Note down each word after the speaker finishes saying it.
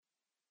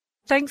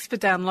Thanks for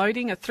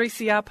downloading a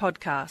 3CR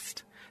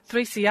podcast.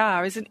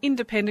 3CR is an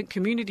independent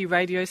community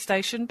radio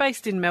station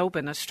based in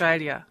Melbourne,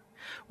 Australia.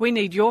 We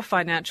need your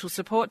financial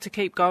support to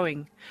keep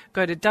going.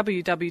 Go to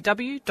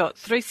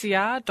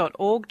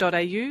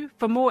www.3cr.org.au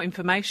for more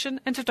information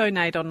and to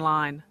donate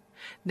online.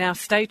 Now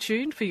stay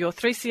tuned for your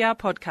 3CR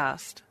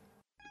podcast.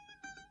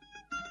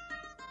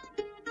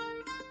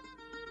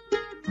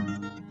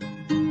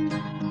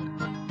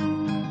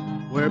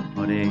 We're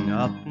putting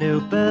up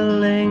new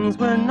buildings,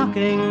 we're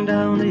knocking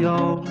down the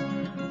old.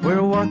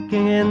 We're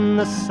working in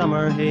the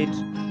summer heat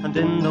and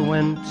in the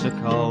winter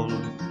cold.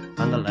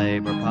 And the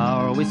labour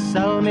power we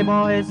sell, me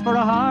boys, for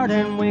a hard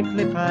and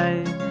weekly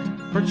pay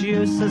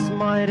produces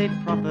mighty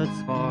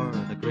profits for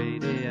the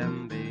greedy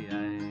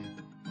MBA.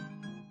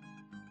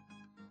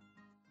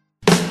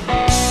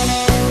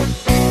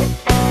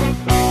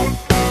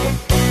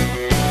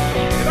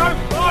 You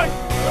don't fight,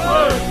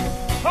 you lose.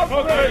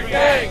 Concrete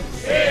Gang,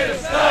 here to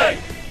stay.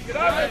 You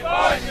don't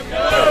fight, you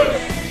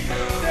lose.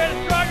 There to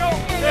struggle,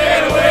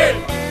 there to win.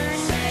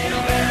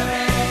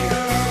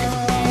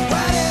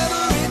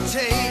 Whatever it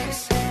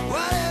takes,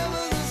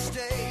 whatever the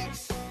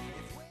stakes.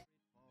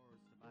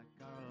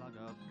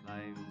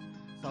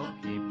 So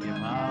keep your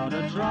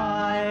powder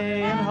dry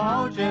and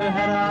hold your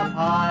head up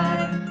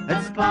high.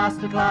 It's class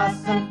to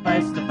class and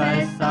face to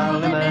face, our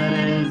limit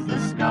is the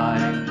sky.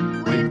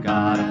 We've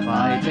got a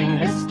fighting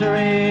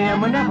history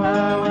and we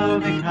never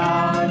will be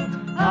cowed.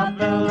 Our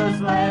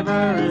builders'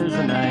 labour is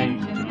a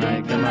name to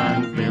make a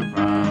man feel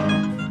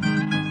proud.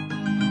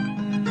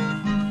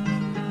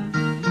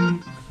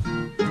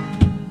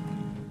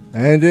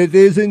 And it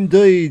is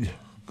indeed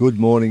good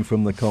morning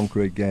from the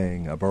Concrete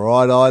Gang. A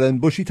bright-eyed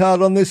and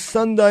bushy-tailed on this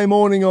Sunday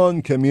morning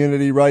on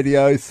Community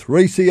Radio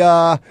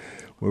 3CR.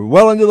 We're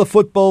well into the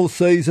football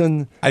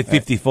season.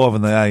 8:55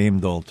 in the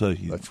AM dial too.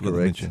 That's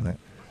correct.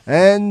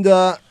 And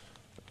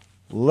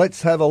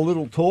let's have a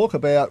little talk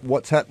about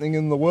what's happening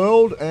in the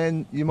world,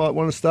 and you might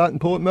want to start in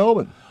Port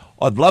Melbourne.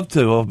 I'd love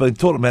to. I've been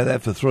talking about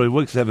that for 3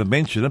 weeks. I haven't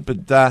mentioned it,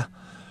 but the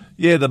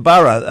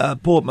Borough,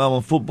 Port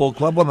Melbourne Football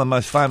Club, one of the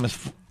most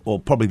famous, or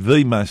probably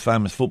the most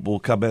famous football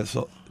club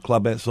outside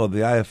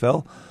the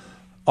AFL,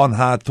 on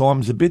hard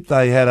times a bit.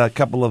 They had a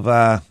couple of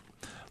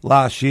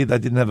last year. They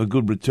didn't have a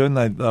good return.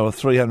 They were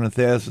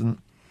 300,000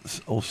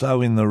 or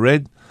so in the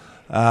red.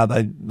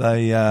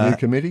 New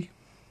committee.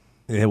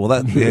 Yeah,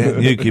 well,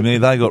 new committee,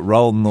 they got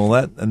rolled and all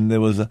that, and there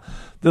was a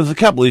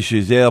couple of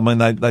issues there. I mean,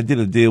 they did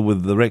a deal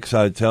with the Rex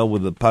Hotel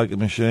with the poker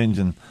machines,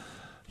 and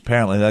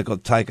apparently they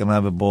got taken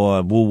over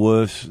by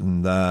Woolworths,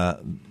 and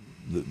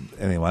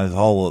anyway, the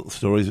whole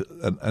stories,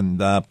 and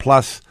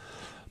plus,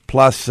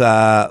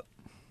 the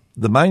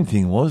main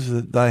thing was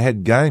that they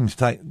had games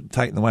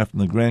taken away from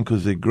the ground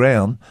because their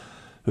ground,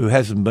 who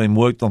hasn't been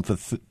worked on for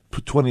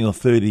 20 or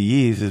 30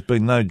 years, there's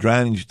been no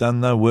drainage done,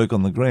 no work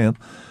on the ground.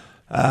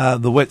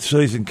 The wet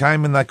season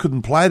came and they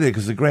couldn't play there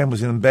because the ground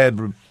was in bad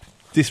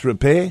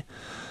disrepair.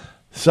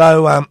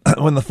 So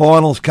when the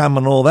finals come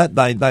and all that,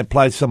 they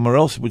played somewhere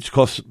else, which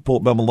costs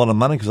Port Melbourne a lot of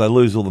money because they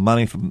lose all the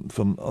money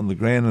from on the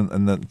ground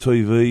and the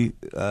TV,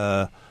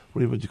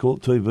 what do you call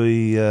it?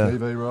 TV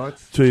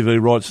rights. TV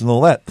rights and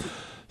all that.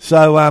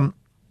 So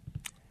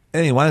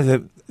anyway,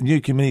 the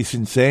new committee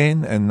since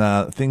then,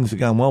 and things are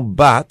going well.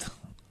 But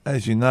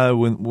as you know,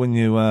 when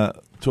you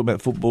talk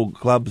about football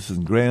clubs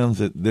and grounds,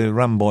 that they're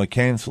run by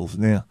councils.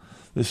 Now,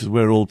 this is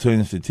where it all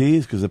turns to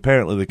tears because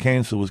apparently the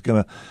council was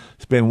going to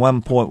spend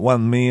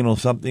 1.1 million or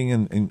something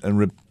and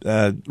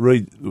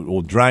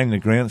drain the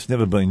ground. It's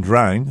never been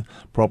drained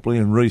properly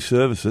and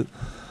resurface it.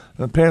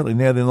 And apparently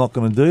now they're not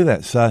going to do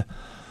that. So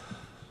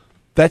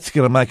that's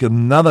going to make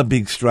another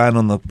big strain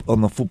on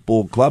the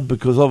football club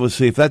because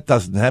obviously if that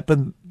doesn't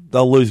happen,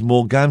 they'll lose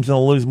more games and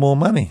they'll lose more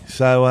money.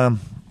 So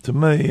to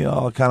me,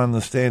 I can't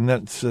understand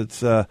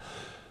that.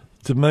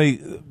 To me,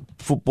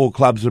 football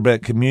clubs are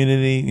about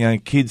community. You know,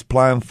 kids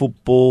playing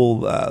football.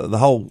 The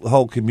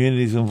whole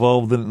community's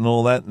involved in it and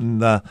all that.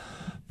 And I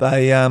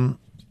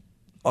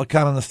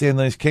can't understand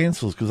these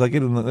councils because they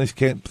get in these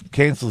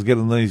councils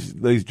getting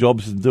these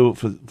jobs and do it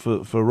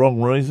for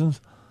wrong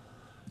reasons.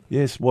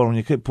 Yes, why don't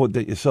you keep putting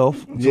that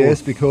yourself?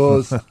 Yes,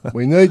 because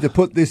we need to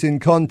put this in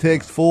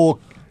context for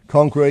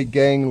Concrete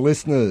Gang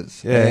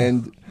listeners. Yeah.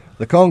 And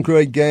the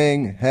Concrete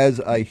Gang has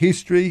a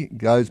history,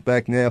 goes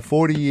back now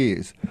 40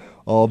 years,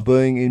 of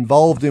being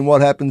involved in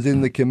what happens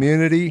in the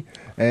community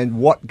and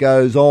what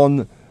goes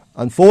on,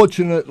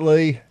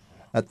 unfortunately,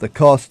 at the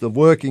cost of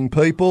working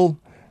people.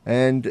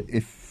 And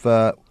if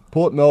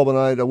Port Melbourne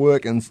ain't a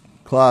working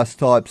class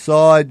type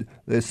side,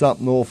 there's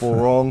something awful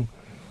wrong.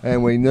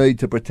 And we need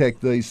to protect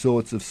these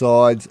sorts of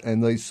sides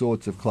and these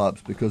sorts of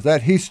clubs because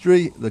that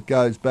history that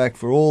goes back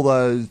for all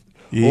those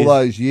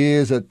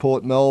years at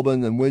Port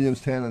Melbourne and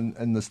Williamstown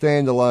and the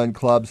standalone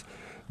clubs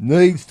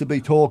needs to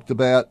be talked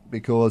about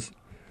because,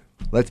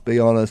 let's be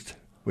honest,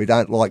 we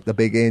don't like the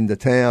big end of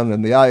town,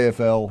 and the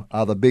AFL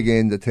are the big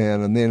end of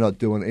town, and they're not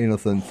doing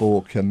anything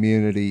for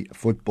community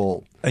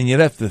football. And you'd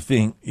have to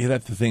think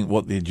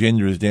what the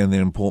agenda is down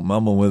there in Port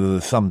Melbourne, whether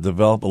there's some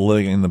developer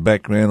league in the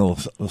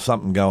background or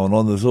something going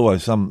on. There's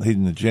always some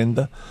hidden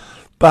agenda.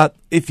 But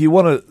if you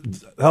want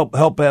to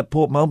help out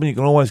Port Melbourne, you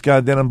can always go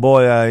down and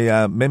buy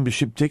a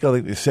membership ticket. I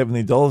think it's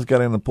 $70. Go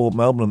down to Port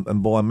Melbourne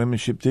and buy a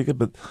membership ticket.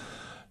 But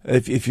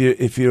if you're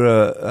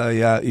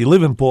you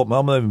live in Port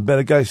Melbourne, even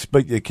better go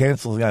speak to your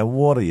council and go,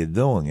 what are you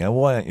doing?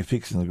 Why aren't you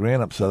fixing the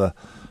ground up so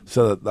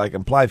that they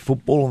can play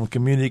football and the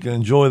community can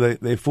enjoy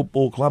their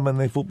football club and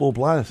their football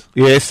players?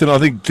 Yes, and I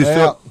think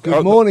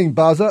good morning,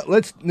 Buzzer.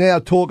 Let's now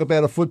talk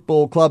about a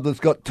football club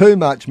that's got too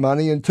much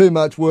money and too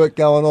much work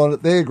going on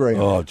at their ground.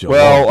 Oh, Geelong.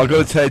 Well, I've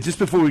got to tell you, just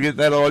before we get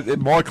that,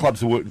 my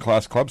club's a working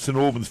class club, St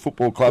Albans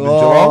Football Club in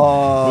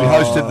Geelong. We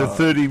hosted the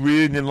 30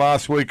 reunion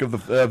last week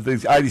of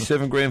the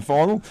 87 grand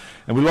final,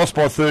 and we lost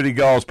by 30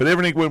 goals. But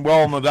everything went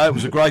well on the day. It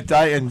was a great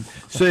day, and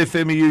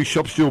CFMEU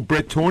shop steward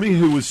Brett Tawney,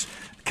 who was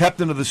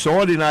captain of the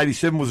side in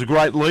 87, was a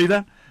great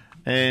leader,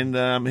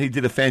 and he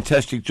did a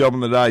fantastic job on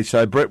the day.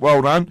 So, Brett,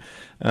 well done.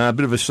 A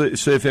bit of a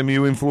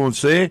CFMU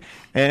influence there.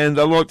 And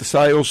I'd like to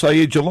say also,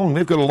 Geelong,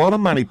 they've got a lot of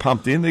money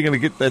pumped in. They're going to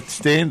get that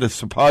stand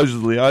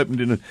supposedly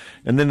opened,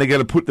 and then they're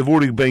going to they've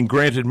already been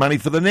granted money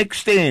for the next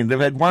stand. They've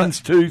had 1,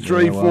 2,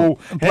 3, 4,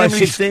 how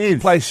many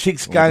stands? Play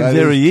 6 games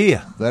there a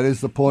year. That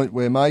is the point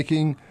we're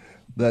making,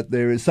 that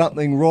there is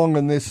something wrong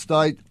in this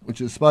state,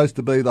 which is supposed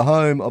to be the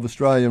home of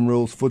Australian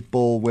rules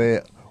football,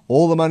 where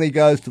all the money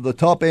goes to the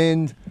top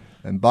end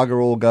and bugger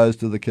all goes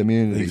to the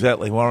community.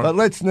 Exactly, Warren. But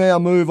let's now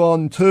move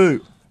on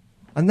to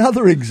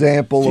another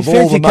example of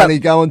all the money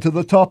going to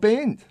the top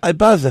end. Hey,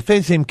 Buzz, I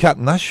fancy him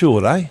cutting us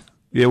short, eh?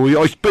 Yeah,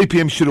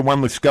 BPM should have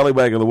won the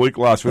Scallywag of the week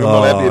last week. I'm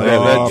not happy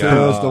about that.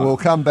 Purster, we'll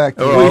come back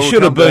to We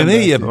should have been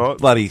here, you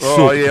bloody sook.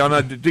 Oh, yeah, I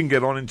know. Didn't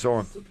get on in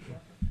time.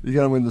 You're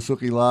going to win the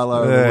Suki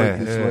Lalo of the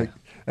week this week.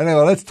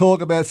 Anyway, let's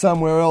talk about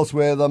somewhere else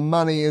where the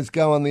money is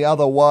going the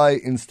other way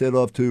instead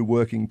of to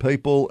working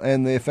people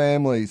and their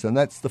families. And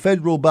that's the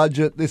federal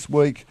budget this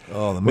week.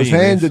 Was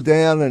handed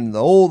down, and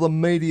all the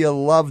media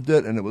loved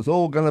it, and it was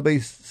all going to be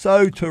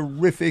so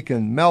terrific,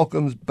 and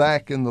Malcolm's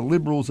back and the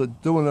Liberals are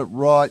doing it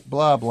right,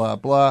 blah, blah,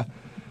 blah.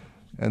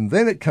 And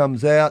then it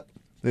comes out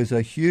there's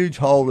a huge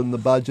hole in the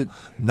budget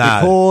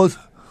because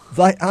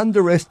they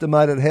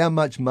underestimated how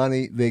much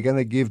money they're going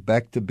to give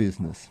back to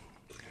business.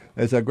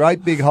 There's a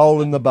great big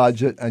hole in the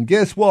budget, and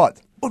guess what?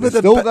 They're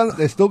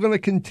still going to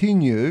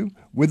continue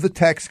with the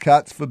tax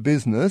cuts for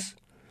business.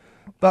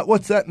 But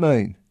what's that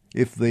mean?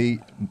 If the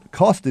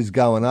cost is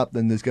going up,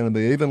 then there's going to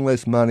be even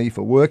less money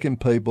for working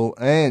people,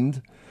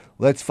 and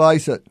let's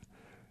face it,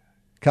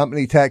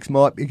 company tax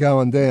might be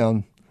going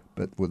down,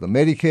 but with the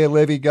Medicare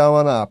levy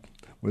going up,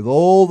 with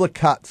all the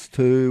cuts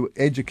to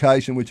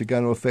education which are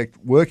going to affect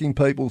working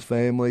people's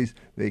families,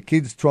 their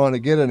kids trying to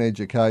get an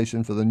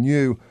education for the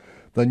new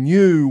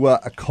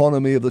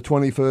economy of the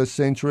 21st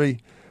century,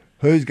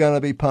 who's going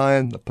to be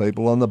paying? The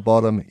people on the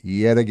bottom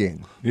yet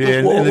again.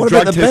 Yeah, what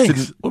about the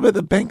banks? What about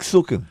the banks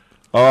looking?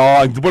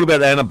 Oh, what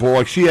about Anna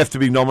Bligh? She has to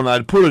be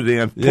nominated. Put her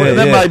down.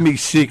 That made me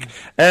sick.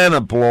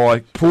 Anna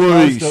Bligh,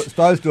 please.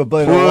 Supposed to have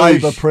been a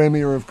Labor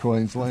Premier of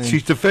Queensland.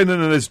 She's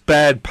defending it as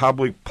bad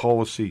public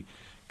policy.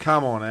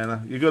 Come on,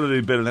 Anna. You've got to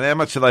do better than that. How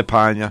much are they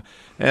paying you?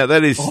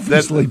 That is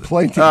obviously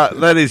plenty.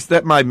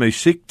 That made me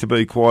sick, to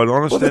be quite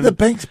honest. Well, the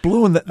bank's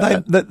blue, and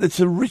it's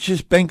the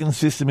richest banking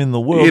system in the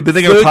world. Yeah, but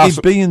they're going to pass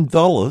 $30 billion.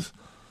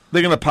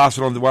 They're going to pass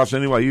it on to us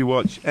anyway. You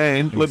watch.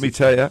 And let me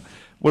tell you,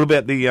 what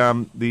about the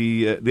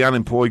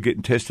unemployed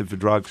getting tested for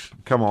drugs?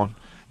 Come on.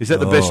 Is that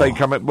the best they can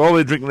come up? While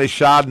they're drinking their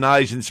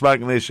Chardonnays and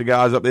smoking their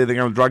cigars up there, they're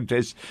going to drug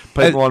test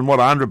people on,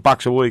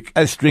 $100 a week?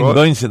 As String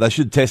Bean said, they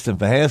should test them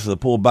for houses. The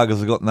poor buggers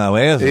have got no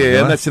houses. Yeah,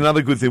 and that's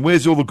another good thing.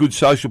 Where's all the good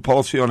social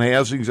policy on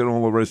housings and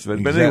all the rest of it?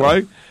 Exactly. But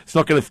anyway, it's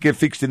not going to get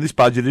fixed in this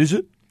budget, is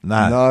it?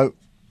 No.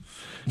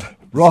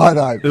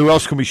 Righto. Who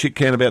else can we shit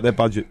can about that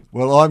budget?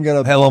 Well, I'm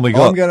going to. How long we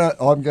got?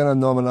 I'm going to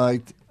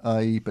nominate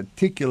a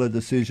particular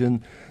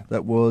decision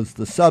that was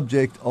the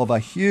subject of a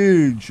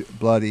huge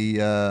bloody.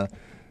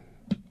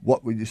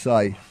 What would you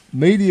say,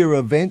 media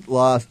event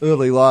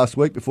early last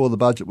week before the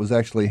budget was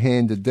actually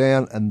handed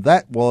down, and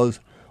that was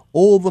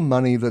all the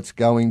money that's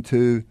going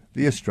to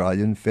the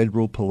Australian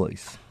Federal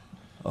Police.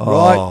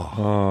 Right?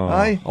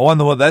 I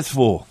wonder what that's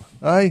for.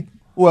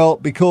 Well,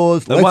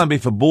 because... It won't be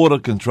for border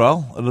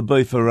control. It'll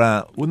be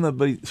for... wouldn't it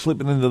be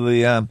slipping into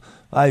the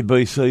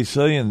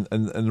ABCC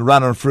and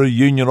running through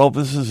union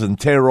offices and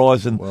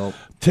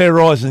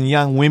terrorising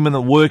young women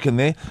that work in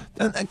there?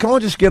 And can I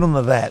just get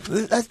onto that?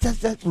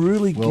 That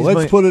really gives me... Well,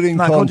 let's put it in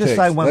context. I'll just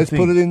say one thing.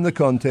 Put it in the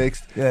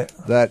context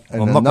that...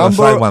 I'm not going to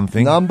say one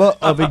thing. Number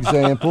of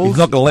examples... He's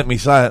not going to let me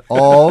say it.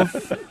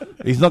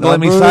 He's not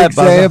going to let me say it,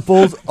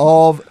 examples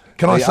of...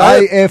 Can I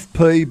say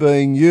AFP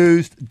being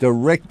used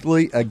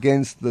directly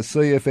against the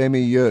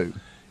CFMEU.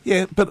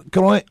 Yeah, but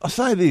can I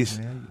say this?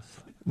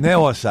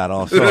 Now I say it.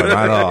 Oh, sorry,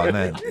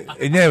 mate.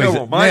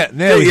 Oh, no.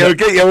 Now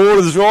get your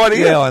orders right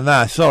here. Yeah, I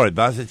know. Sorry,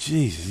 Buzz.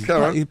 Jesus, he's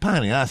pain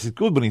in the ass. It's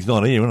good when he's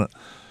not here, isn't it?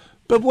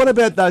 But what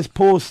about those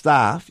poor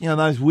staff,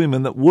 those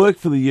women that work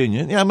for the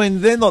union? I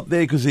mean, they're not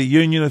there because they're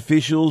union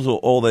officials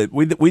or they.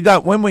 We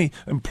don't, when we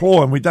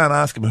employ them, we don't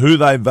ask them who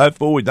they vote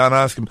for. We don't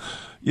ask them,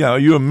 are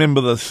you a member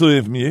of the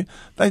CFMU?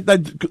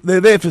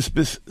 They're there for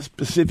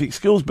specific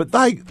skills, but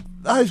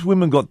those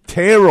women got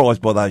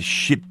terrorised by those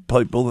shit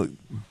people that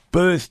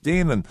burst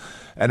in and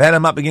had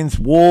them up against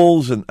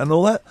walls and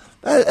all that.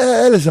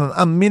 That is an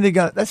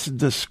unmitigated. That's a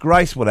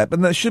disgrace. What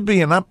happened? There should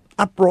be an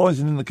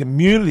uprising in the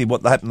community.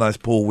 What happened to those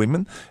poor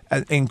women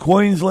in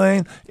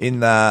Queensland, in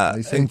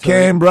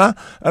Canberra,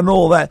 and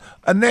all that.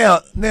 And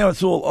now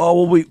it's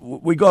all.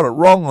 We got it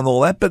wrong and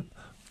all that. But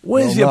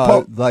where's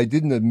they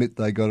didn't admit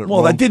they got it wrong.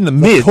 Well, they didn't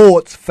admit. The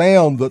courts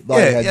found that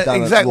they had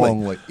done it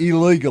wrongly,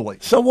 illegally.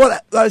 So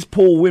what? Those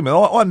poor women.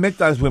 I met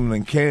those women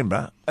in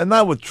Canberra, and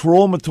they were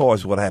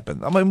traumatised. What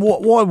happened? I mean,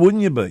 why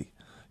wouldn't you be?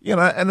 You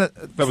know, and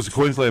that was the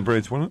Queensland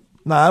branch, wasn't it?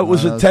 No, it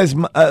was a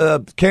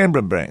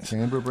Canberra branch.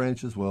 Canberra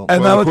branch as well.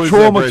 And they were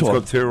traumatised.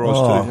 Got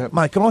terrorised too.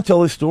 Mate, can I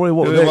tell this story?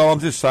 I'm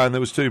just saying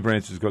there was 2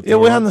 branches got terrorised. Yeah,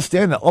 we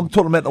understand that. I'm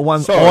talking about the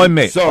one I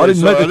met. I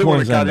didn't meet the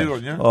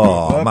Queensland.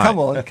 Oh,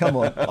 mate. Come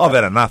on. I've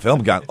had enough.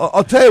 I'm going.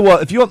 I'll tell you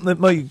what, if you want me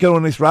to go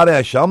on this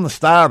radio show, I'm the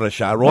star of the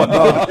show, right?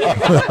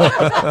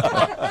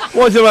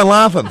 Why is everyone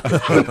laughing?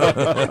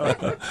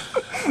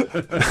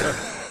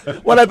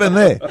 What happened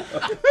there?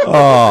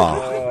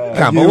 Oh,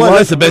 come on. Well,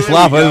 that's the best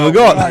laugh I've ever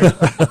got.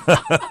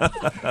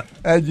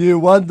 And you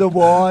wonder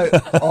why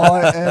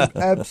I am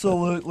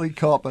absolutely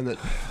copping it.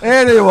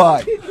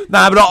 Anyway.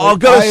 No, but I've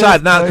got to say,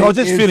 can I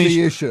just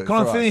finish? Can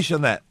I finish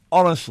on that?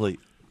 Honestly,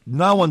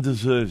 no one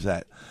deserves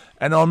that.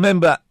 And I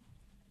remember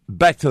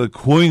back to the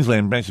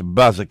Queensland branch of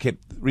Buzzer kept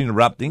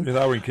interrupting. Yeah,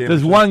 they were in Canberra.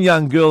 There's one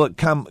young girl that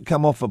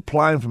come off a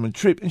plane from a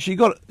trip, and she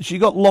got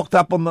locked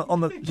up on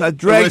the so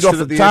dragged off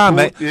the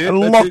tarmac and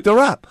locked her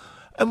up.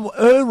 And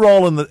her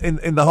role in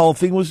the whole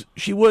thing was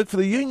she worked for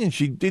the union.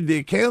 She did the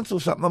accounts or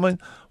something. I mean,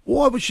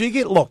 why would she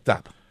get locked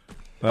up?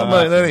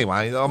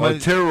 Anyway,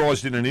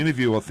 terrorised in an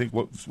interview. I think.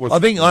 I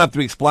think I have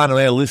to explain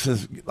to our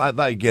listeners.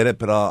 They get it,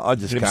 but I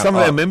just can't. Some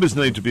of our members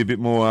need to be a bit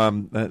more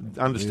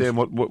understand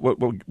what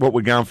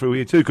we're going through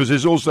here too, because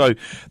there's also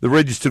the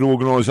registered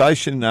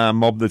organisation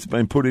mob that's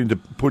been put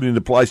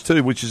into place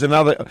too, which is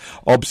another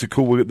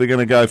obstacle they're going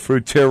to go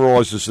through.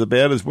 Terrorise us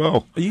about as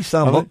well. Are you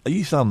saying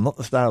not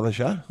the star of the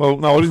show? Well,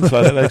 no, I didn't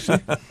say that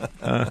actually.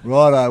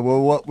 Righto.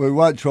 Well, we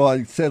won't try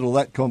and settle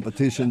that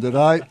competition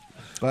today.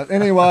 But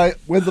anyway,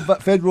 with the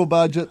federal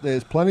budget,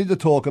 there's plenty to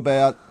talk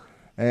about,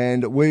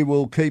 and we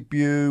will keep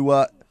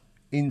you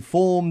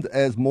informed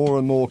as more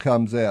and more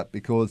comes out,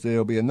 because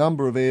there'll be a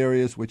number of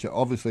areas which are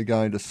obviously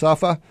going to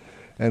suffer,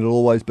 and it'll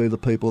always be the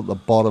people at the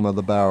bottom of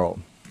the barrel.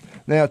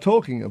 Now,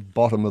 talking of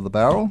bottom of the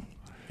barrel,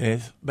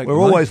 yes, we're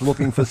always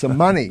looking for some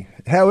money.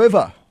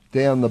 However,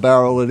 down the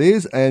barrel it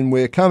is, and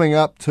we're coming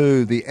up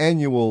to the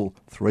annual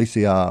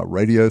 3CR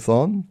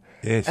Radiothon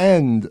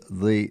and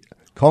the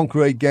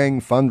Concrete Gang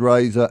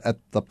fundraiser at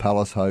the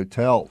Palace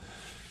Hotel.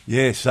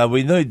 Yeah, so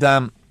we need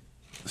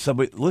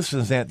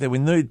listeners out there, we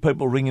need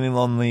people ringing in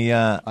on the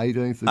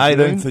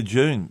 18th of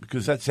June,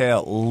 because that's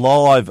our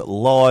live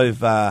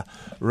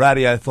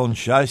radiothon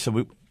show. So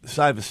we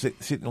save us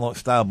sitting like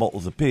stale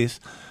bottles of piss.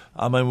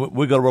 I mean,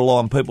 we've got to rely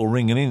on people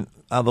ringing in.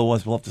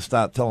 Otherwise, we'll have to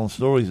start telling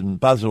stories, and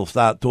Buzzer will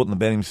start talking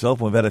about himself.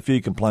 And we've had a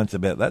few complaints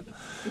about that.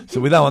 So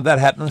we don't want that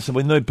happening. So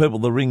we need people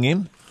to ring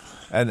in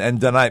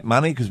and donate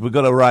money, because we've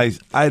got to raise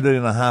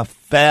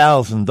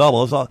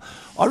 $18,500.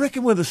 I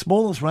reckon we're the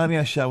smallest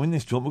radio show in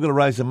this job. We've got to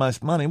raise the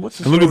most money. What's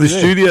the look at the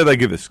studio they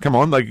give us. Come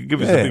on, they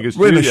give us the biggest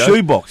studio. We're in a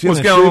shoebox.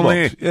 What's going on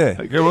there? Yeah.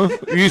 Come on.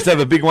 We used to have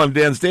a big one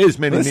downstairs.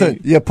 Listen,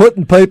 you're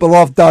putting people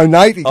off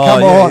donating.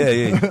 Come on.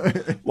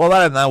 Yeah. Well, they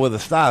don't know we're the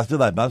stars, do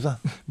they, Buzzer?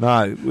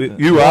 No,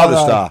 you are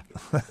the star.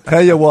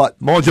 Tell you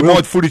what. My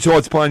footy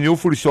side's playing your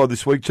footy side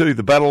this week too.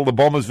 The battle of the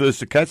Bombers versus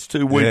the Cats,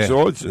 2 weak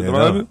sides at the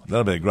moment.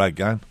 That'll be a great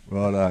game.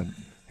 Righto.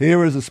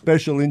 Here is a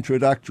special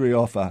introductory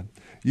offer.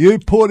 You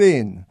put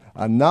in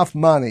enough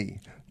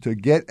money to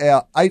get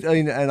our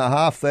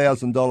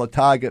 $18,500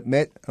 target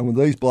met, and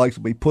these blokes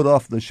will be put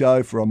off the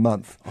show for a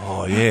month.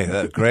 Oh, yeah,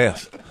 that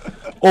grouse.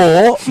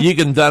 Or you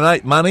can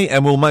donate money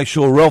and we'll make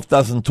sure Ralph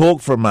doesn't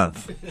talk for a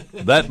month.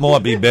 That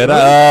might be better.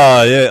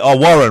 Oh, yeah. Oh,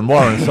 Warren.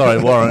 Sorry,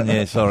 Warren.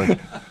 Yeah, sorry.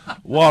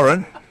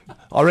 Warren,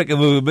 I reckon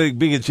we'll have a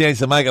bigger chance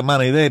of making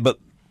money there, but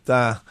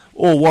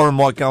or Warren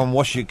might go and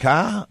wash your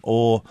car,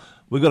 or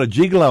we've got a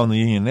gigolo in the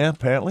union now,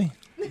 apparently.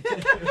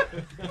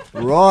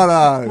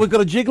 Righto. We've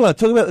got a gigolo.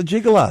 Talk about the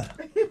gigolo.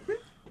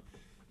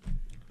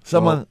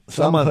 Some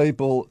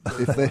people,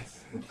 if they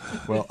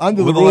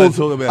under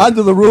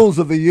the rules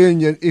of the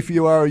union, if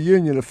you are a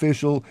union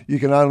official, you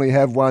can only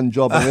have one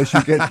job unless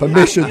you get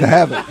permission to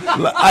have it.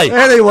 Hey,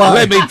 anyway,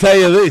 let me tell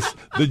you this: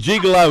 the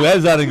gigolo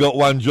has only got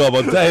one job.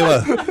 I'll tell you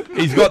what,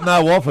 he's got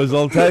no offers.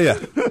 I'll tell you.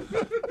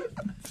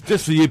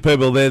 Just for you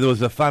people there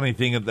was a funny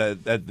thing at the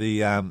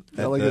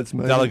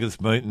delegates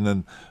meeting,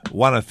 and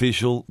one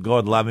official,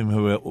 God love him,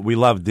 who we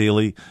love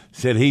dearly,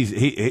 said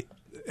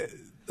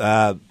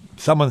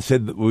someone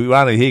said that we were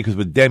only here because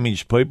we're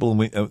damaged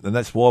people, and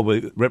that's why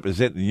we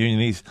represent the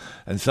union.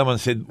 And someone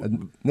said,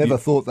 never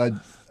thought they'd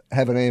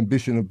have an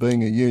ambition of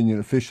being a union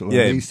official.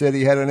 Yeah. And he said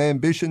he had an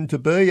ambition to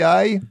be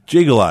a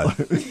gigolo,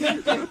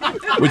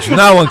 which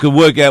no one could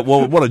work out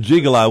what a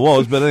gigolo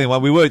was. But anyway,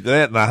 we worked it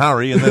out in a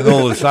hurry, and then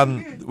all of a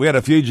sudden we had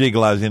a few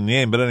gigolos in the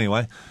end. But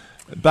anyway,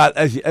 But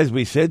as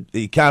we said,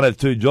 he can't have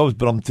two jobs,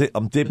 but I'm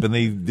tipping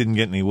he didn't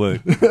get any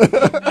work.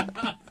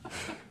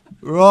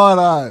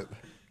 Righto.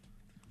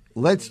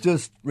 Let's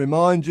just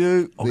remind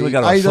you, the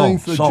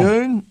 18th of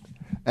June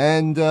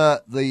and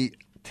the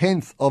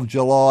 10th of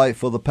July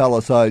for the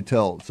Palace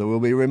Hotel. So we'll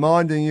be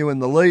reminding you in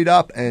the lead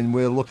up, and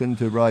we're looking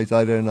to raise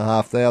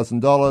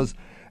 $18,500.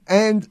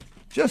 And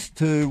just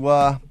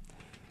to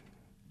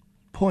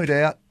point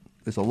out,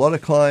 there's a lot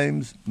of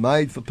claims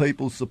made for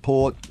people's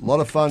support, a lot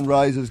of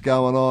fundraisers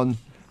going on.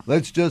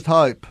 Let's just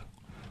hope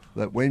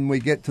that when we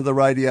get to the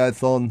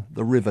Radiothon,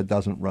 the river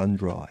doesn't run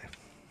dry.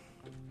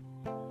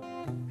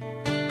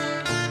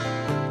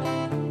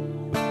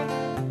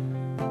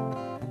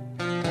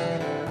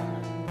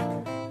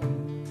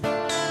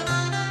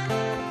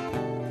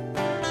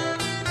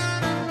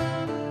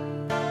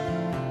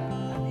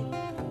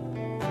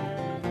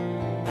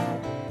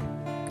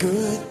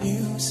 Good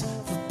news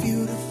for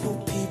beautiful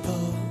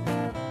people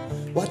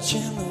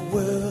watching the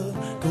world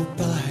go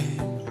by.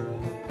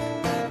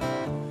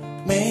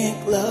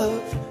 Make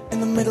love in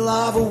the middle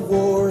of a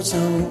war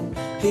zone.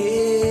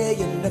 Here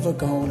you're never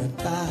gonna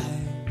die.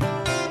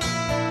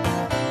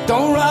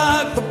 Don't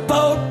rock the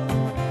boat,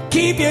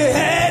 keep your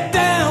head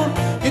down.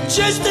 You're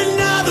just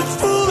another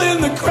fool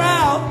in the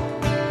crowd.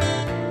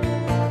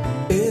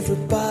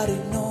 Everybody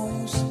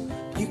knows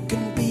you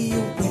can be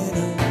a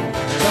winner.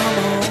 Come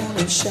on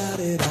and shout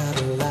it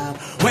out loud.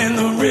 When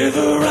the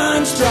river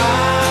runs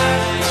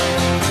dry,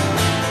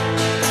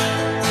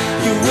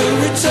 you will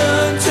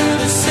return to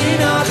the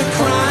scene of the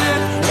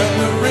crime. When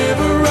the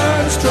river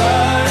runs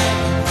dry,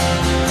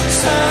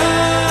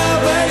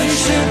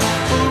 salvation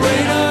will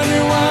rain on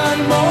you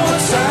one more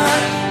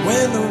time.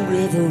 When the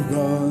river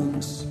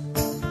runs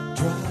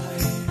dry,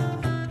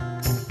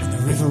 when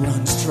the river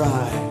runs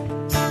dry,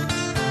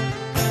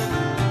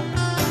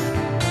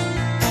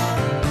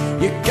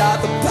 you got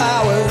the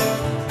power,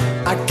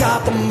 I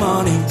got the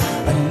money,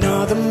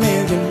 another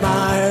 1,000,000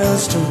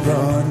 miles to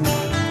run.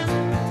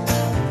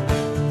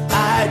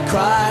 I'd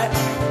cry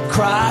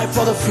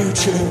for the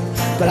future,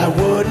 but I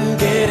wouldn't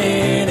get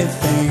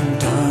anything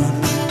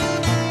done.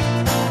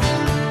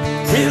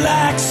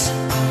 Relax,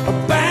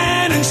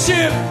 abandon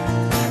ship,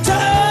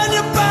 turn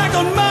your back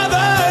on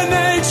Mother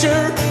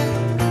Nature.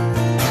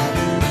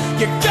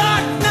 You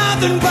got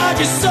nothing but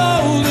your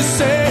soul to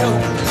sail.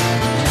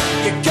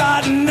 You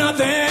got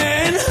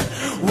nothing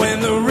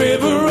when the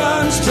river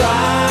runs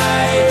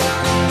dry.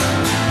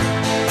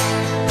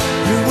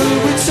 You will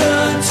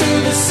return to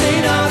the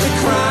scene of the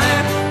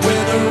crime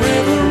when the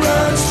river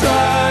runs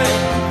dry.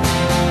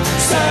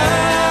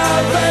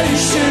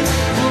 Salvation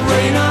will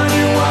rain on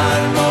you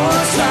one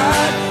more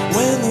time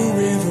when the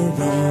river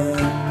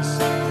runs.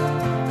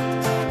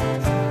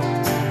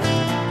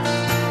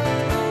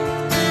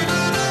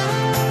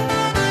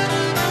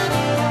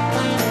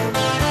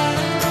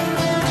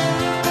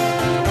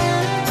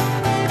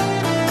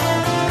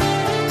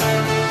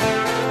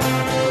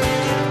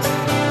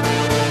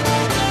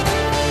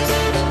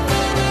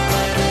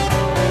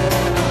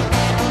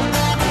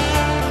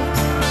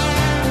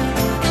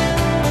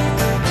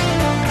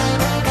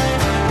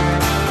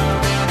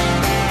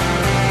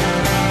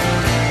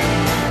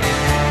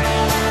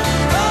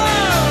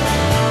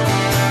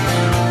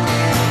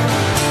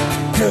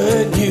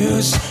 Good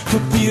news for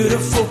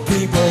beautiful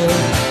people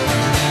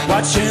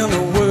watching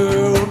the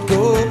world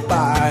go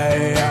by.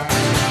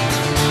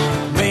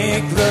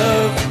 Make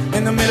love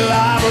in the middle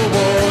of a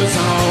war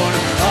zone.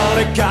 All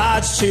of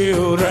God's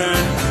children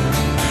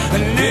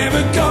are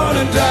never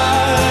gonna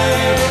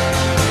die.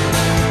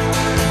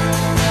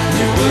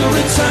 You will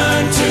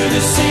return to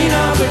the scene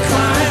of the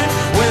crime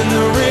when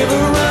the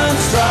river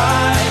runs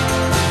dry.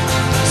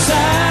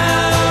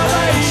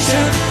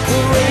 Salvation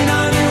will rain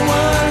on you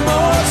one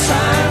more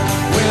time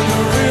when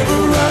the river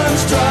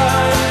runs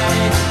dry.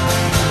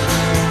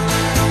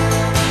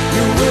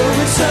 You will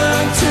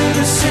return to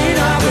the scene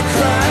of the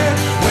crime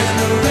when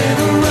the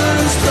river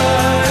runs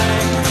dry.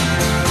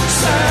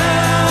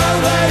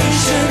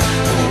 Salvation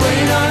will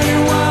rain on you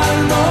one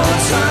more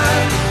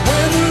time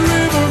when the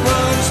river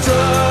runs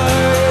dry.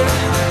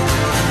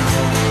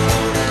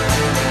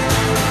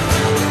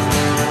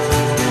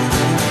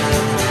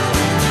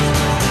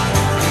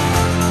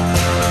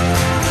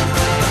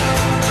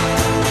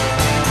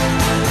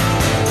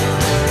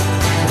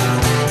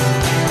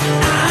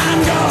 I'm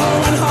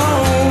going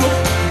home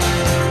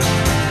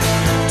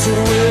to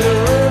where the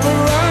river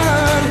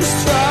runs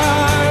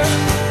dry.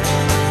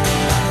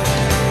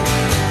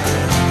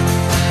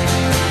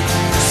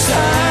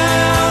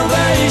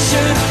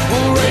 Salvation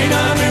will rain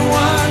on me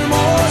one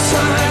more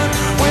time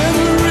when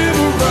the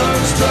river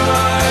runs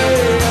dry.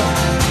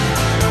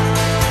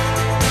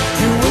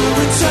 You will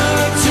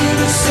return to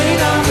the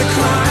scene of the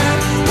crime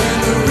when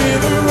the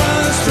river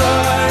runs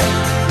dry.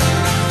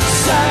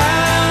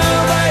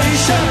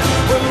 Salvation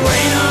will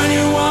rain on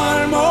you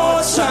one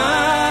more time.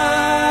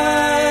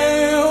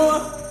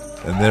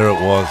 And there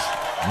it was.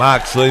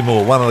 Mark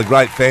Seymour, one of the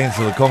great fans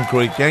of the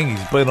Concrete Gang.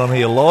 He's been on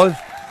here live.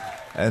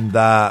 And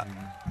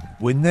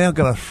we're now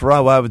going to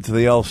throw over to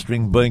the old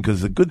string bean,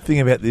 because the good thing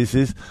about this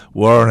is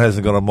Warren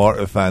hasn't got a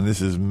microphone.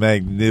 This is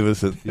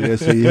magnificent.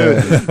 Yes, he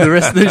has. The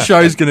rest of the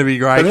show's going to be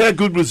great. But how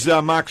good was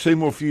Mark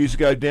Seymour a few years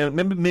ago down?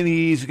 Remember many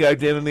years ago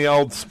down in the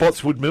old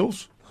Spotswood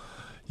Mills?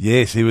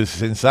 Yes, he was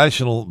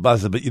sensational,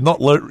 Buzzer, but you're not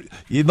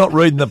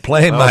reading the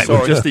plan, mate.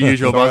 Sorry, just the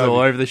usual buzz all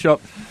over the shop.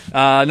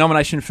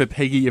 Nomination for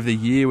Peggy of the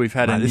Year. We've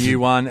had a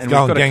new one, and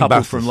we've got a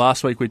couple from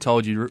last week. We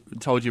told you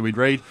we'd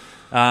read.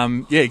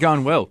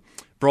 Going well.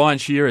 Brian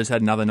Shearer's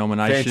had another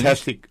nomination.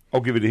 Fantastic.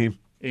 I'll give it to him.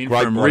 In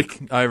Great from bloke.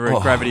 Rick over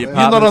at Gravity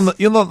Apartments.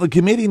 You're not on the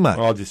committee, mate.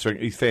 I just think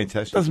he's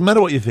fantastic. Doesn't matter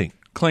what you think.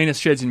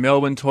 Cleanest sheds in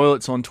Melbourne,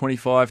 toilets on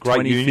 25, Great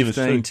 20, unionists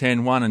 15, too.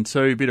 10, 1 and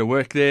 2. Bit of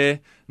work there.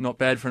 Not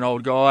bad for an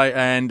old guy.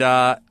 And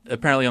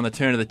apparently on the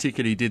turn of the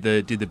ticket, he did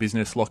the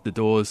business, locked the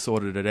doors,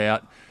 sorted it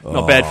out.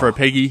 Not bad for a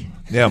Peggy.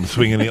 Now I'm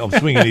swinging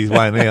his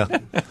way now.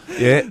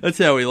 Yeah. That's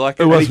how we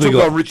like it. And else he we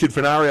took got? on Richard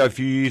Fenario a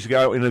few years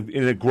ago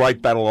in a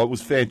great battle. It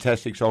was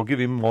fantastic, so I'll give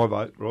him my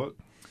vote, right?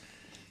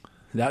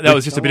 That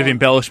was just a bit of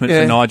embellishment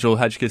for Nigel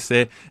Hotchkiss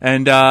there.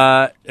 And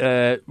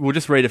we'll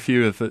just read a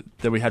few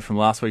that we had from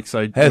last week.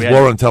 So How's we had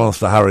Warren telling us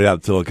to hurry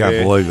up too? I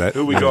can't believe that.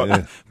 Who we got?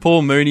 Yeah.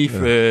 Paul Mooney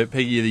for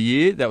Peggy of the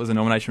Year. That was a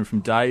nomination from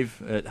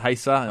Dave at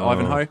Haser,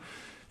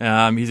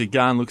 Ivanhoe. He's a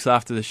gun, looks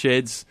after the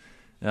sheds.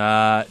 He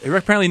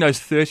apparently knows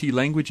 30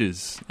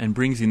 languages and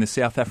brings in the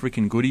South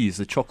African goodies,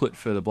 the chocolate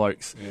for the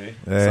blokes. Yeah.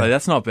 So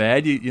that's not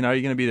bad. You're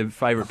going to be the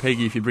favourite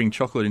Peggy if you bring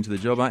chocolate into the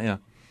job, aren't you?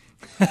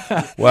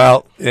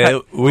 Well, yeah,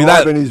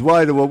 Driving his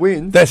way to a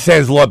win. that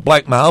sounds like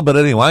blackmail, but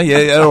anyway,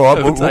 yeah, all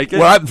right. We'll take it.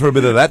 We're open for a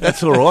bit of that.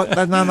 That's all right.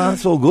 No,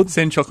 that's all good.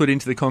 Send chocolate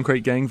into the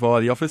Concrete Gang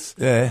via the office.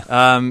 Yeah.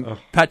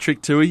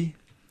 Patrick Toohey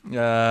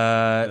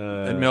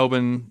at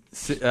Melbourne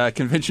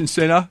Convention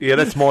Centre. Yeah,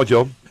 that's my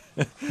job.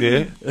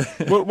 Yeah.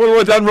 What have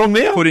I done wrong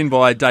now? Put in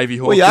by Davey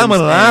Well, Hawkins. you're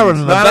arming an hour in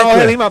the No, I back had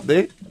there. him up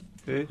there.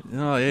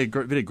 Oh, yeah,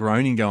 bit of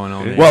groaning going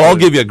on there. Well, I'll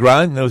give you a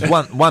groan. There was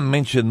one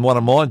mentioned one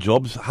of my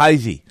jobs,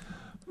 Hazy.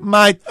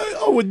 Mate,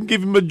 I wouldn't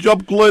give him a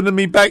job glued in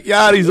my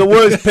backyard. He's the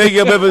worst peg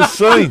I've ever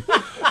seen.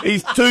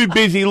 He's too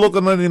busy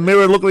looking in the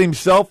mirror, looking at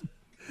himself.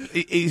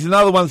 He's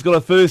another one's got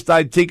a first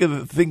aid ticket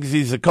that thinks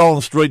he's a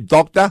Collins Street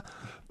doctor.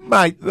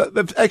 Mate,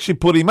 they've actually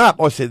put him up.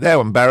 I said,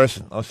 how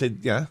embarrassing. I said,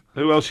 yeah.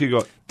 Who else you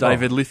got?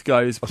 David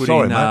Lithgow's put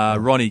sorry, in mate.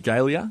 Ronnie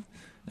Galia.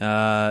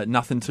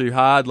 Nothing too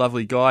hard,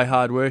 lovely guy,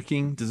 hard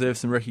working, deserves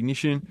some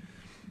recognition.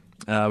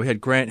 We had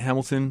Grant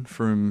Hamilton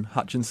from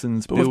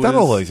Hutchinson's But Builders. we've done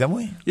all these, haven't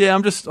we? Yeah,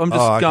 I'm just going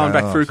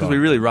back through because we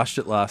really rushed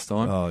it last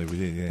time. Oh, we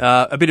did,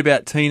 yeah. A bit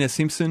about Tina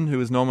Simpson, who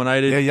was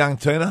nominated. Yeah, young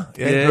Tina.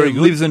 Yeah, very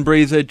good. Lives and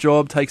breathes her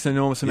job, takes an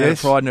enormous amount of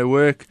Yes. pride in her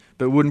work,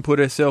 but wouldn't put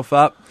herself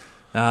up.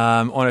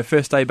 On her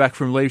first day back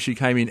from leave, she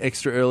came in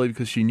extra early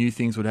because she knew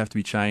things would have to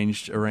be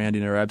changed around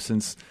in her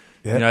absence.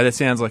 Yeah. You know, that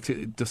sounds like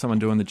someone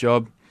doing the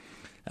job.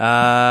 We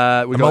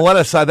Am I got, let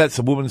her say that's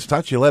a woman's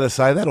touch? You let her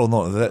say that or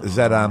not? Is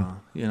that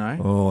you know,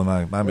 Oh,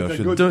 no, maybe I It's a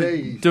shouldn't.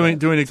 good doing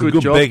a It's a good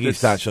good job. Beggie's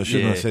That's- touch. I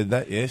shouldn't have yeah. said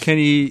that, yes.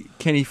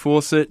 Kenny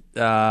Fawcett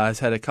has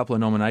had a couple of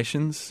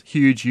nominations.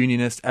 Huge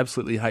unionist,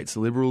 absolutely hates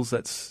the Liberals.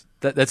 That's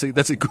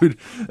a good.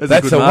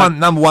 That's good mark.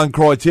 number one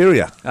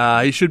criteria.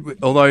 He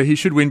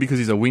should win because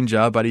he's a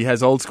whinger, but he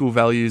has old school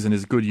values and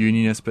is a good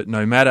unionist. But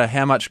no matter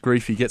how much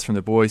grief he gets from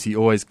the boys, he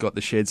always got the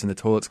sheds and the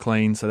toilets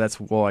clean. So that's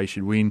why he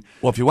should win.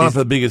 Well, if you want for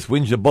the biggest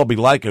whinger, Bobby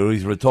Laker,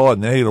 who's retired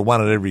now, he'd have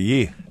won it every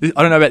year. I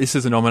don't know about this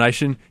as a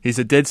nomination. He's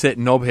a dead set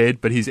knobhead,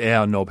 but he's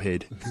our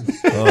knobhead.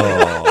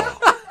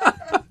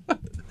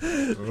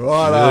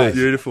 Right.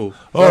 Beautiful.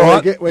 All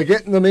right. We're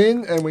getting them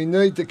in, and we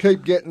need to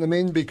keep getting them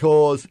in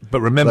because.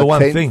 But remember the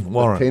one 10th thing,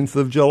 Warren. The 10th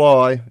of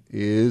July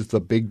is the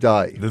big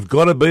day. They've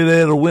got to be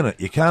there to win it.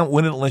 You can't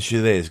win it unless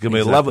you're there. It's going to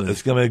be Exactly.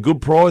 It's going to be a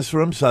good prize for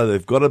them. So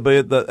they've got to be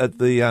at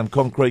the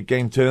Concrete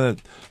Gang turn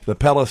at the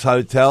Palace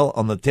Hotel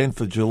on the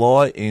 10th of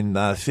July in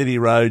City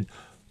Road,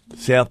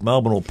 South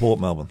Melbourne or Port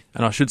Melbourne.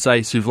 And I should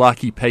say,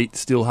 Souvlaki Pete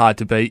still hard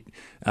to beat.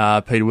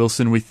 Peter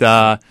Wilson with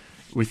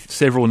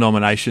several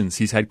nominations.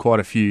 He's had quite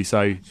a few.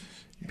 So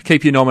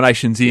keep your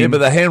nominations in. Yeah, but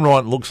the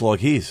handwriting looks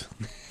like his.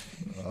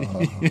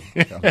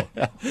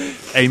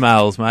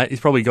 Emails, mate.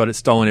 He's probably got it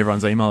stolen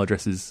everyone's email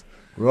addresses.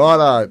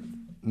 Righto.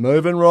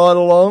 Moving right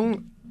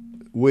along.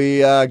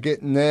 We are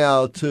getting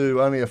now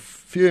to only a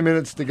few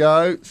minutes to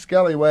go.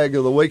 Scallywag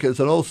of the Week is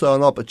also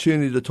an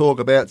opportunity to talk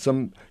about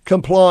some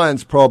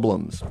compliance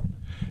problems.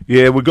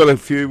 Yeah, we've got a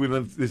few. We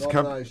have this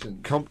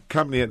Nominations.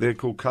 company out there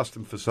called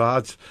Custom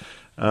Facades.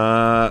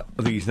 I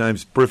think his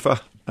name's Briffer.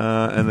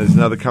 And there's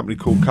another company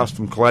called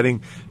Custom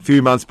Cladding. A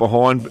few months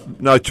behind,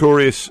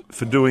 notorious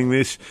for doing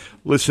this.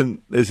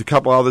 Listen, there's a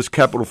couple others,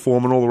 Capital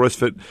Form and all the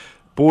rest of it.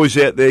 Boys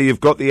out there, you've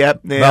got the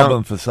app now.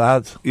 Melbourne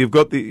Facades. You've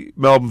got the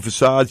Melbourne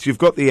Facades. You've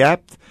got the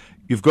app.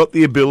 You've got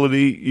the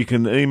ability. You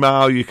can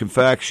email, you can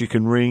fax, you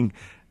can ring.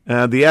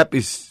 The app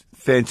is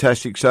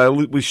fantastic.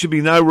 So there should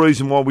be no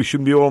reason why we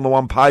shouldn't be all on the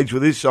one page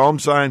with this. So I'm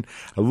saying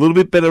a little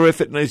bit better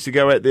effort needs to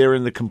go out there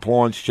in the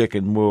compliance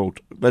checking world.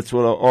 That's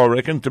what I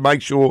reckon, to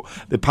make sure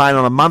they're paying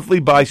on a monthly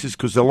basis,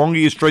 because the longer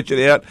you stretch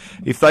it out,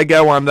 if they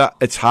go under,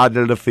 it's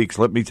harder to fix,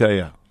 let me tell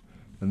you.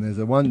 And there's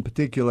one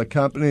particular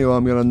company who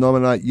I'm going to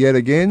nominate yet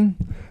again,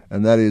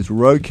 and that is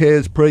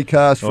Rocares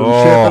Precast from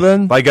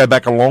Shepparton, They go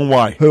back a long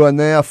way. who are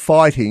now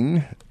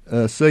fighting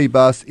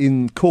Cbus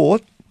in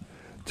court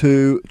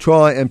to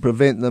try and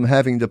prevent them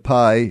having to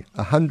pay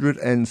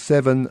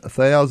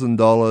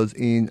 $107,000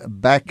 in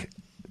back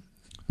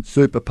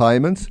super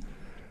payments.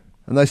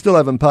 And they still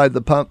haven't paid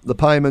the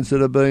payments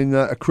that have been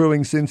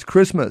accruing since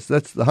Christmas.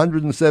 That's the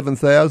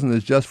 $107,000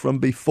 is just from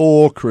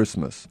before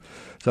Christmas.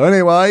 So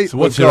anyway, So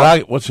what's your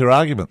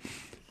argument?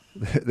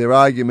 their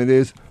argument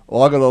is,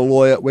 I got a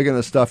lawyer, we're going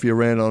to stuff you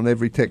around on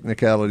every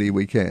technicality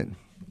we can.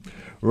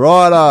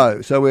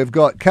 Righto, so we've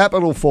got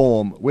Capital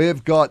Form,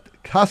 we've got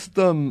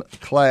Custom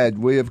Clad,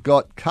 we've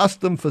got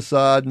Custom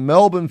Facade,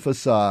 Melbourne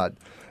Facade.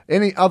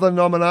 Any other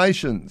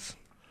nominations?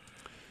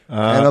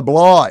 Anna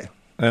Bligh,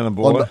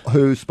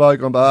 who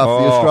spoke on behalf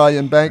of the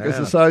Australian Bankers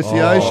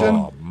Association.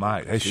 Oh,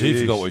 mate, has she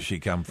forgot where she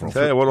come from? I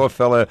tell you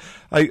what,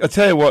 I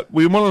tell you what,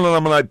 we want to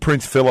nominate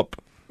Prince Philip.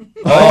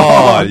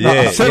 Oh,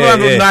 yeah.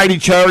 780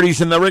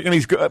 charities, and they reckon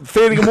he's fair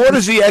dinkum. What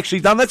has he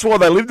actually done? That's why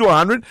they live to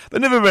 100. They've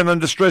never been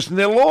under stress in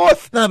their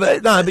life. No, but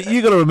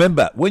you got to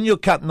remember, when you're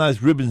cutting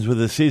those ribbons with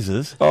the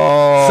scissors,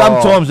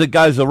 sometimes it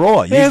goes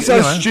awry. How's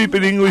those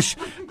stupid English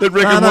that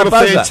reckon what a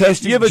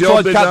fantastic you ever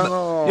job tried they've cutting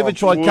done? You ever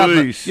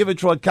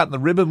tried cutting the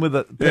ribbon with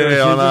a pair of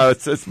Yeah, I know.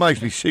 scissors? It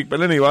makes me sick. But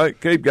anyway,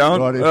 keep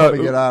going. Right, he'll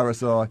probably get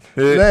RSI.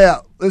 Yeah.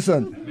 Now,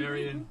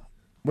 listen.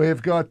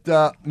 We've got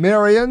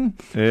Marion,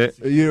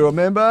 you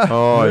remember?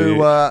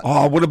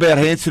 What about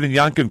Hanson and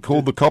Yunkin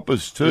called the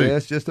coppers too?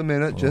 Yes, just a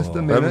minute.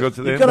 Haven't got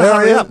to them. gotta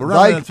hurry up.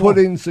 They put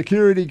in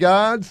security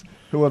guards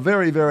who are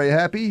very, very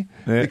happy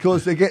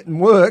because they're getting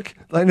work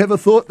they never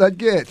thought they'd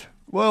get.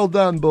 Well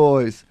done,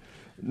 boys.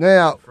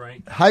 Now,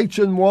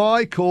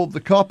 H&Y called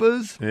the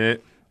coppers. Yeah.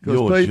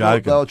 Because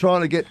they were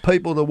trying to get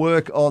people to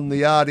work on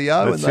the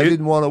RDO and they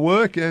didn't want to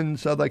work, and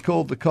so they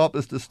called the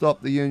coppers to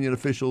stop the union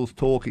officials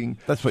talking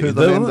to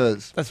the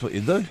members. That's what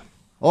you do.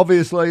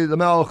 Obviously, the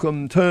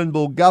Malcolm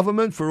Turnbull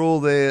government for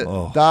all their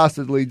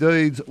dastardly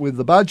deeds with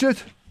the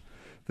budget,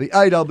 the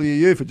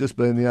AWU for just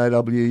being the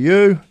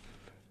AWU,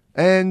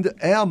 and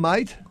our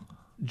mate,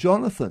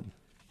 Jonathan.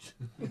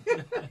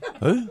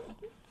 Who?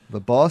 The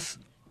boss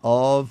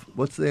of,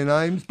 what's their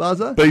names,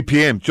 Buzzer?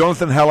 BPM,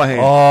 Jonathan Hallahan.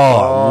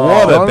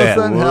 What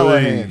Jonathan about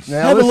Hallahan.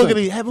 Now, have a look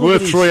listen, at his.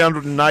 Worth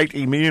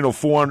 380 million or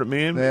 400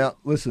 million. Now,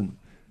 listen,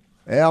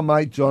 our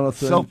mate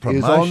Jonathan is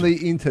Self-promotion. on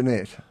the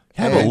internet.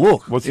 Have a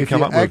look. What's he If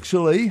come you up with?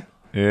 actually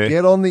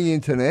get on the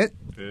internet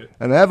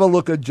and have a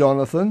look at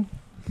Jonathan,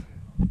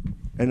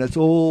 and it's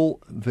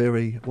all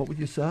very, what would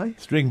you say?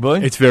 String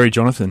bean? It's very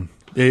Jonathan.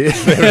 very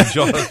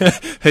Jonathan.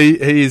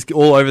 He is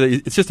all over.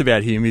 It's just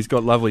about him. He's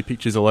got lovely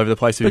pictures all over the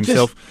place of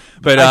himself.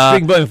 But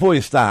String bean, before you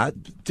start,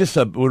 just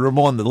so we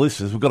remind the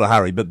listeners, we've got to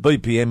hurry, but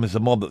BPM is a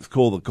mob that's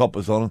called the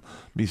coppers on them,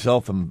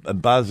 myself and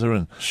Buzzer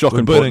and Shock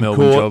and we've been Port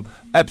in Melbourne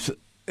court.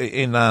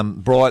 In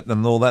Brighton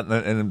and all that,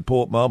 and in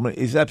Port Melbourne,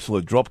 is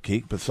absolute drop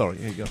kick. But sorry,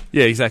 here you go.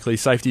 yeah, exactly.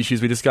 Safety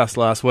issues we discussed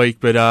last week.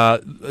 But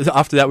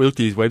after that, we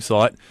looked at his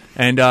website,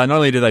 and not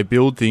only do they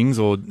build things,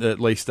 or at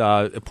least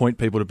appoint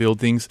people to build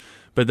things,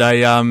 but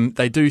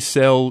they do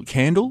sell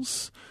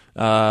candles.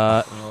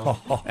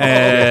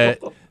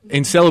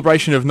 In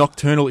celebration of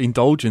nocturnal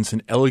indulgence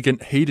and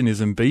elegant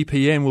hedonism,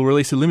 BPM will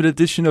release a limited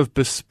edition of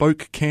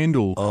bespoke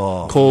candle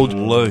called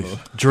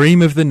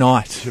Dream of the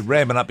Night. You're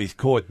ramming up his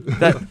court.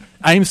 That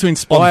aims to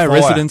inspire On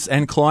fire. residents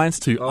and clients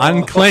to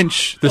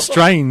unclench the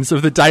strains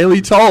of the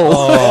daily toll.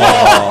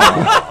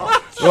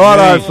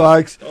 Righto,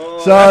 folks.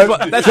 So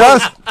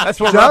That's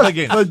what we're up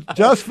against.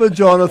 just for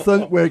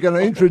Jonathan, we're going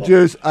to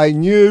introduce a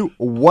new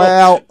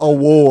WOW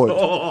award.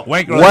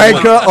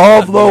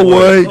 Wanker of the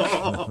Week.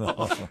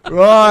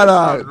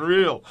 Righto.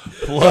 Real.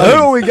 So who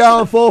are we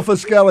going for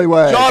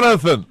Scallywag?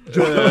 Jonathan.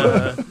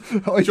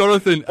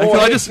 Jonathan,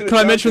 can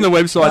I mention the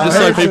website just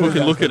so people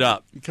can look it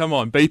up? Come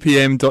on,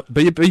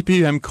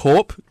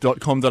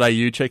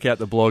 bpmcorp.com.au. Check out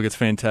the blog; it's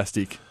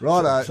fantastic.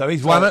 Righto. So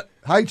he's won it.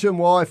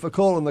 H&Y for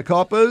calling the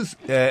coppers.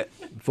 Yeah.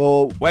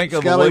 For Wanker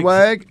of the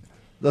Scallywag.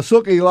 The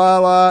Suki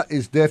Lala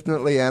is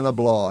definitely Anna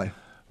Bligh.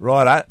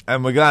 Righto,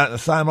 and we're going it the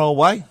same old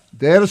way.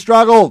 Dare to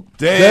struggle.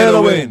 Dare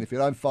to win. If you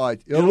don't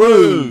fight, you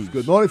lose.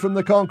 Good morning from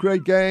the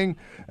Concrete Gang.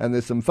 And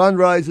there's some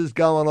fundraisers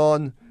going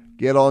on.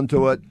 Get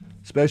onto it,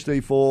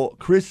 especially for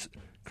Chris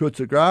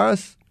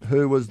Krutzagaris,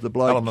 who was the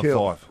bloke Element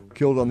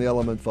killed on the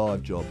Element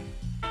 5 job.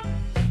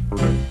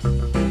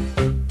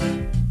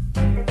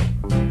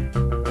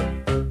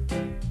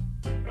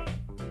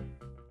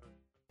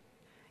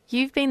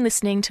 You've been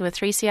listening to a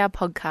 3CR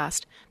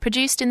podcast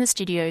produced in the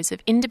studios of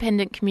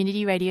independent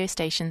community radio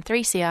station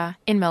 3CR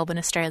in Melbourne,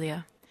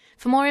 Australia.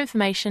 For more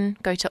information,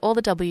 go to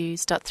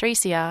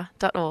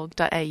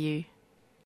allthews.3cr.org.au.